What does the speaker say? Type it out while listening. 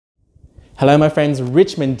Hello my friends,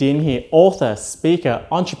 Richmond Din here, author, speaker,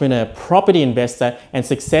 entrepreneur, property investor, and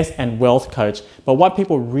success and wealth coach. But what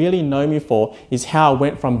people really know me for is how I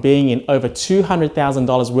went from being in over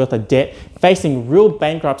 $200,000 worth of debt, facing real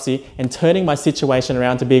bankruptcy, and turning my situation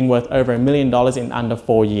around to being worth over $1 million in under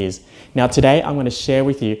 4 years. Now today I'm going to share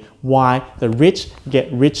with you why the rich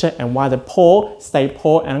get richer and why the poor stay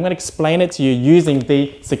poor, and I'm going to explain it to you using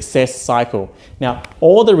the success cycle. Now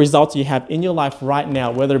all the results you have in your life right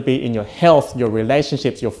now, whether it be in your health, your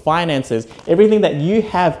relationships, your finances, everything that you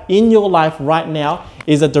have in your life right now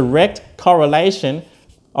is a direct correlation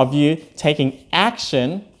of you taking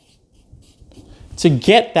action to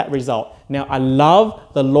get that result. Now, I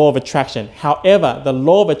love the law of attraction. However, the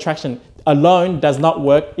law of attraction alone does not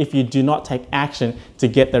work if you do not take action to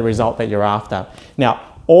get the result that you're after. Now,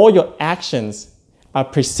 all your actions are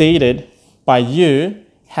preceded by you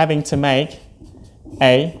having to make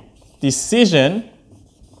a decision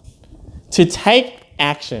to take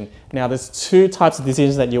action. Now, there's two types of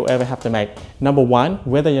decisions that you'll ever have to make. Number one,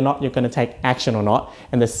 whether or not you're going to take action or not.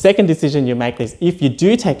 And the second decision you make is if you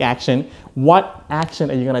do take action, what action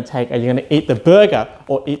are you going to take? Are you going to eat the burger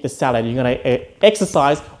or eat the salad? Are you going to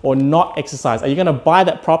exercise or not exercise? Are you going to buy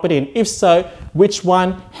that property? And if so, which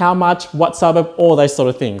one, how much, what suburb, all those sort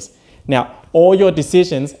of things. Now, all your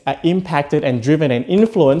decisions are impacted and driven and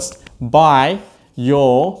influenced by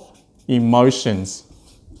your emotions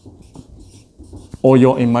or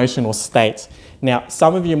your emotional state. Now,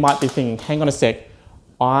 some of you might be thinking, hang on a sec,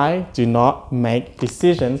 I do not make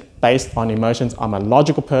decisions based on emotions. I'm a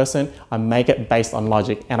logical person. I make it based on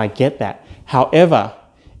logic, and I get that. However,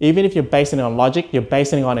 even if you're basing it on logic, you're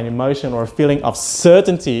basing it on an emotion or a feeling of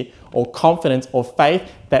certainty or confidence or faith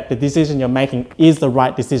that the decision you're making is the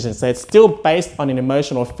right decision. So it's still based on an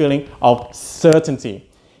emotion or feeling of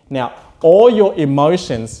certainty. Now, all your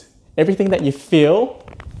emotions, everything that you feel,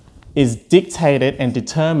 is dictated and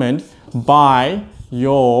determined by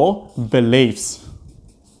your beliefs.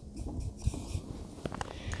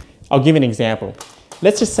 I'll give you an example.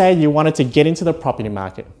 Let's just say you wanted to get into the property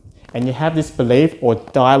market and you have this belief or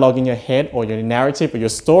dialogue in your head or your narrative or your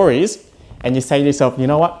stories, and you say to yourself, you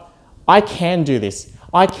know what? I can do this.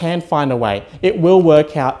 I can find a way. It will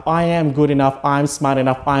work out. I am good enough. I'm smart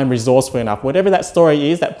enough. I'm resourceful enough. Whatever that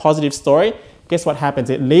story is, that positive story, guess what happens?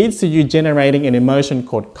 It leads to you generating an emotion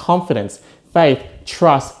called confidence, faith,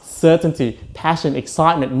 trust, certainty, passion,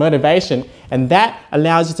 excitement, motivation, and that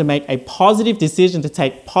allows you to make a positive decision, to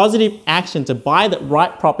take positive action, to buy the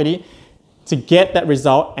right property, to get that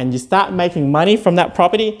result, and you start making money from that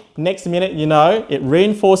property. Next minute, you know, it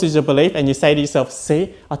reinforces your belief and you say to yourself,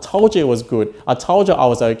 see, I told you it was good. I told you I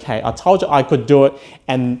was okay. I told you I could do it.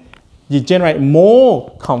 And you generate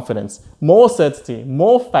more confidence, more certainty,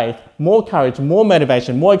 more faith, more courage, more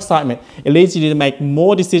motivation, more excitement. It leads you to make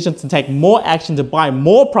more decisions, to take more action, to buy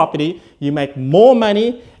more property. You make more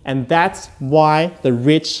money, and that's why the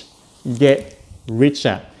rich get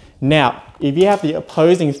richer. Now, if you have the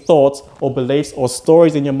opposing thoughts or beliefs or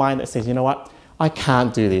stories in your mind that says, you know what, I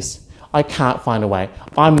can't do this. I can't find a way.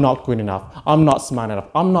 I'm not good enough. I'm not smart enough.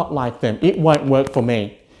 I'm not like them. It won't work for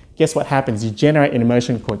me. Guess what happens? You generate an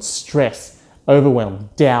emotion called stress, overwhelm,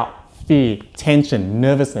 doubt, fear, tension,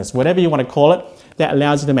 nervousness, whatever you want to call it, that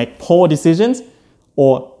allows you to make poor decisions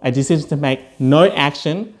or a decision to make no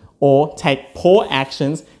action or take poor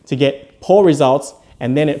actions to get poor results.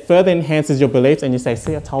 And then it further enhances your beliefs and you say,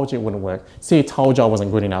 see, I told you it wouldn't work. See, I told you I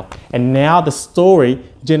wasn't good enough. And now the story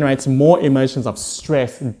generates more emotions of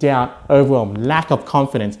stress, doubt, overwhelm, lack of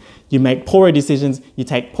confidence. You make poorer decisions, you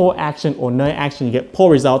take poor action or no action, you get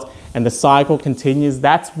poor results, and the cycle continues.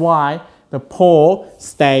 That's why the poor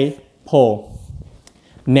stay poor.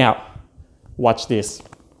 Now, watch this.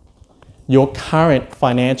 Your current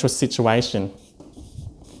financial situation,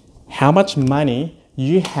 how much money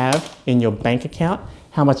you have in your bank account,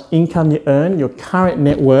 how much income you earn, your current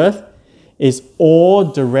net worth is all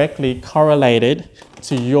directly correlated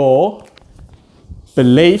to your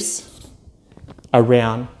beliefs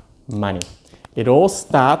around money. It all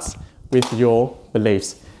starts with your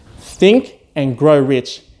beliefs. Think and Grow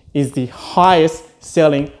Rich is the highest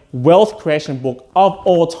selling wealth creation book of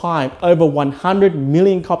all time. Over 100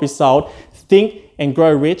 million copies sold. Think and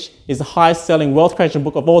Grow Rich is the highest selling wealth creation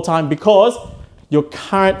book of all time because your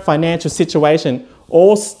current financial situation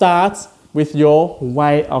all starts with your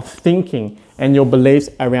way of thinking and your beliefs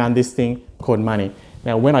around this thing called money.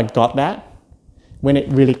 Now, when I got that, when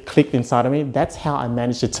it really clicked inside of me, that's how I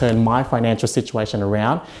managed to turn my financial situation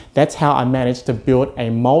around. That's how I managed to build a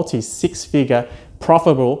multi-six-figure,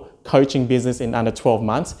 profitable coaching business in under 12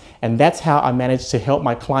 months. And that's how I managed to help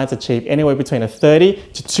my clients achieve anywhere between a 30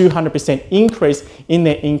 to 200% increase in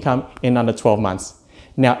their income in under 12 months.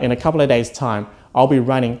 Now, in a couple of days' time, I'll be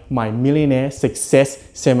running my Millionaire Success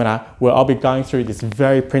Seminar where I'll be going through this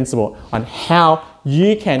very principle on how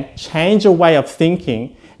you can change your way of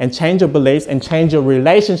thinking and change your beliefs and change your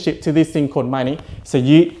relationship to this thing called money so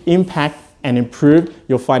you impact and improve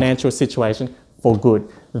your financial situation for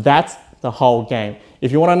good. That's the whole game.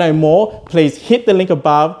 If you want to know more, please hit the link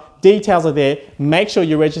above. Details are there. Make sure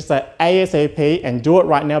you register ASAP and do it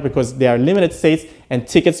right now because there are limited seats and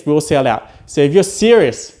tickets will sell out. So if you're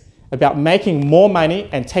serious about making more money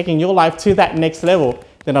and taking your life to that next level,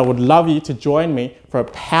 then I would love you to join me for a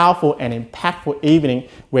powerful and impactful evening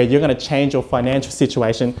where you're going to change your financial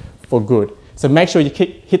situation for good. So make sure you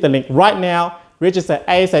hit the link right now, register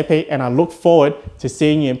ASAP, and I look forward to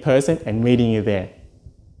seeing you in person and meeting you there.